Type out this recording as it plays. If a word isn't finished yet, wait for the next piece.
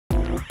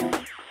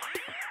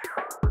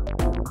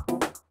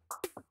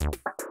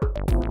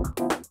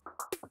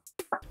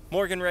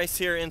Morgan Rice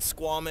here in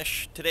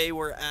Squamish. Today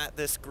we're at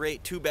this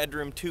great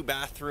 2-bedroom,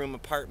 2-bathroom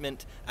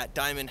apartment at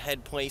Diamond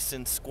Head Place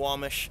in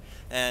Squamish,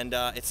 and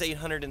it's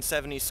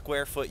 870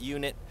 square foot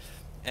unit,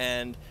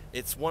 and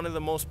it's one of the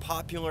most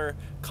popular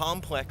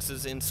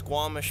complexes in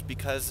Squamish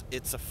because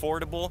it's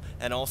affordable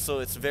and also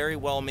it's very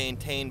well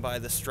maintained by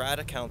the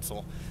Strata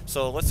Council.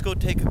 So let's go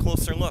take a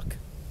closer look.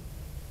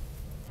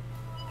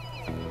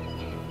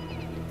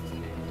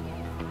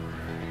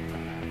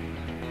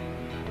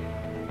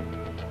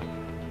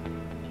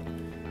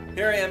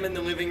 Here I am in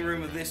the living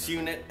room of this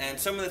unit, and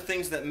some of the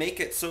things that make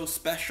it so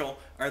special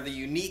are the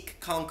unique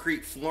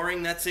concrete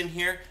flooring that's in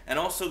here, and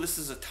also this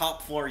is a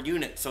top floor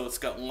unit, so it's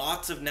got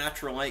lots of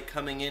natural light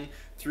coming in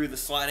through the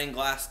sliding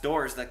glass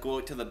doors that go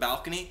out to the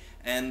balcony,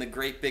 and the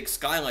great big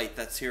skylight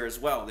that's here as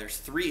well. There's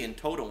 3 in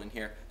total in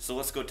here, so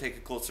let's go take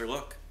a closer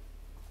look.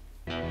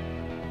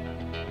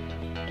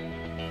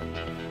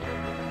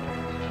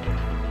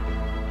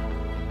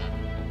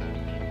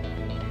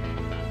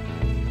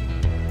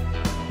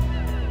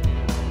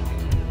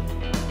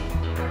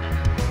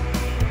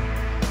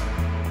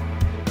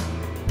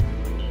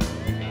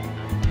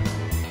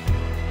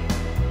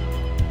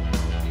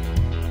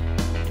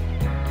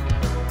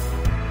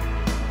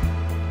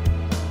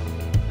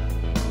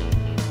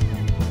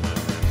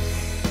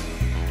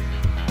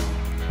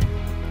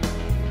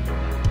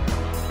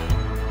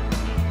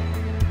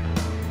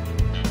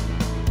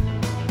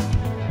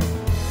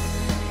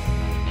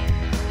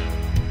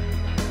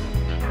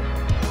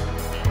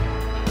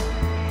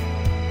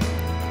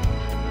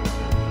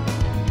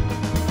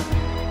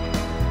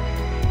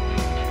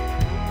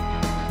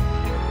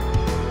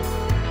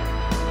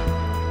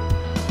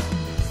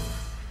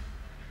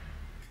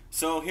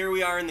 So here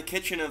we are in the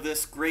kitchen of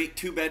this great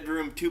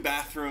 2-bedroom,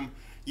 2-bathroom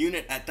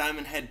unit at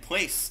Diamond Head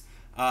Place.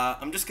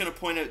 I'm just going to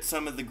point out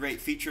some of the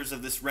great features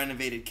of this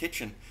renovated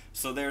kitchen.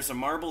 So there's a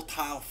marble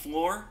tile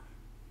floor,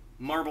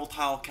 marble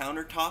tile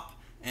countertop,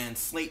 and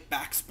slate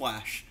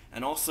backsplash.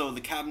 And also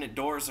the cabinet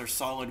doors are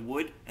solid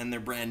wood and they're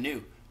brand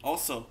new.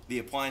 Also, the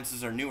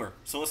appliances are newer.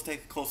 So let's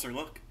take a closer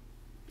look.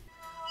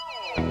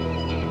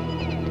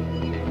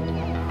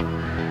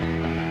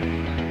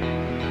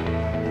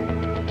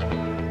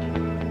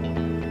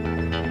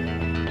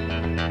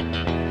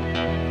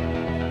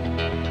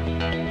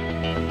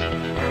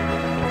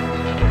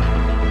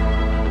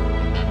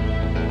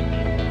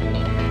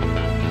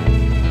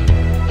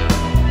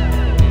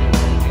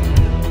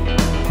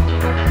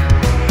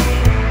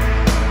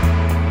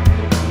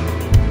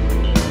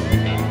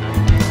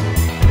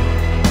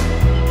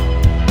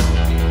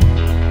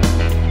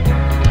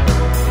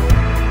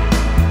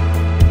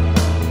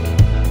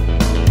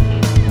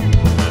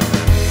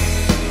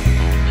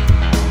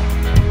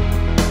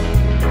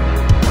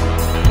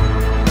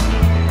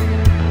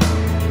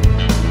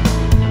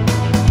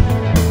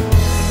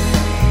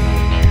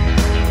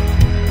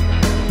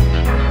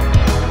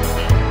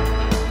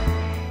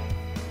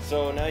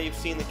 So now you've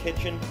seen the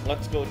kitchen,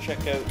 let's go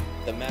check out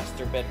the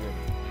master bedroom.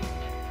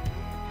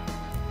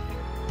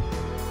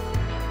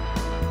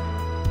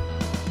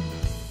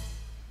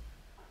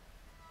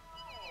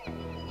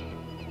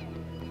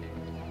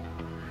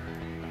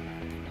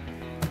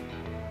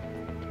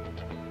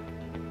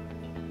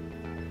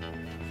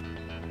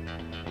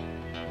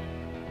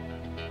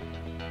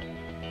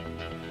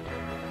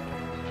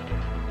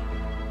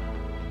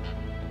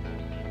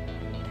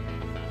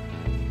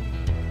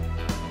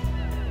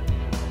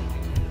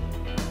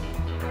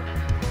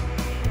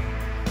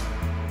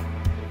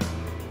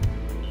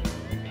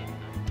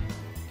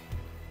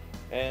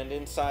 And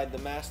inside the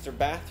master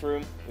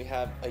bathroom, we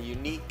have a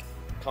unique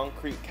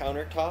concrete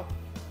countertop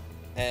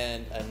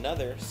and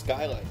another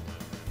skylight.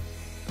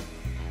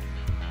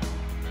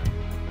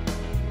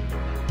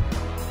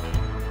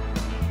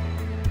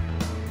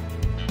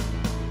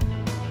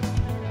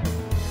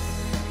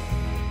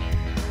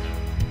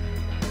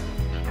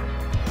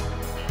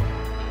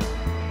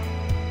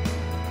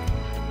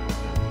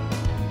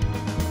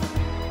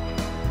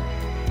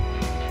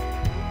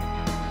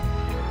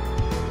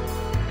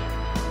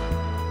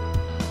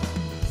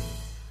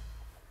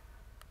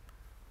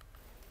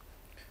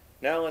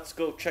 Now let's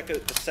go check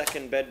out the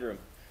second bedroom.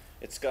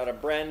 It's got a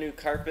brand new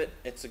carpet,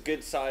 it's a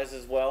good size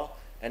as well,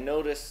 and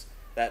notice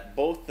that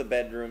both the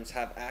bedrooms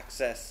have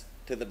access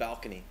to the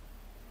balcony.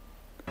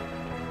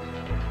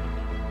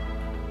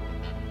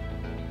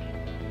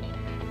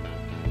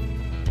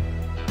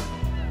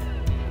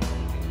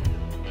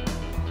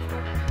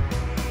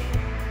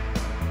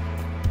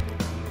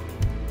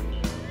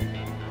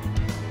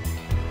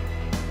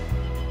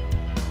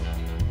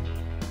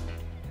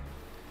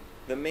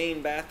 The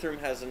main bathroom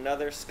has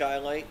another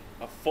skylight,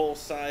 a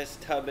full-size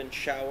tub and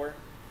shower,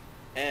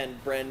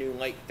 and brand new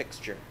light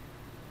fixture.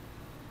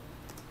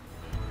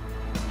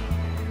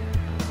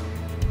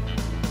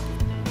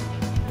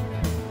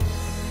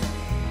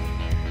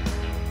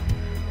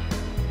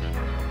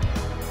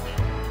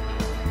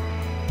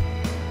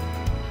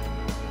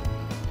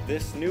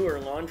 This newer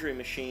laundry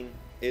machine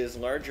is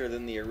larger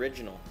than the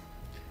original.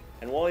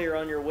 And while you're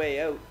on your way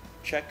out,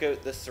 check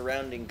out the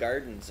surrounding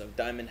gardens of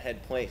Diamond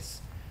Head Place.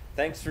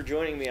 Thanks for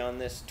joining me on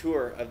this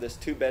tour of this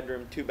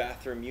 2-bedroom,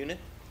 2-bathroom unit.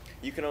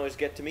 You can always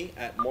get to me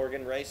at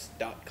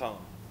morganrice.com.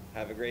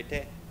 Have a great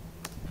day.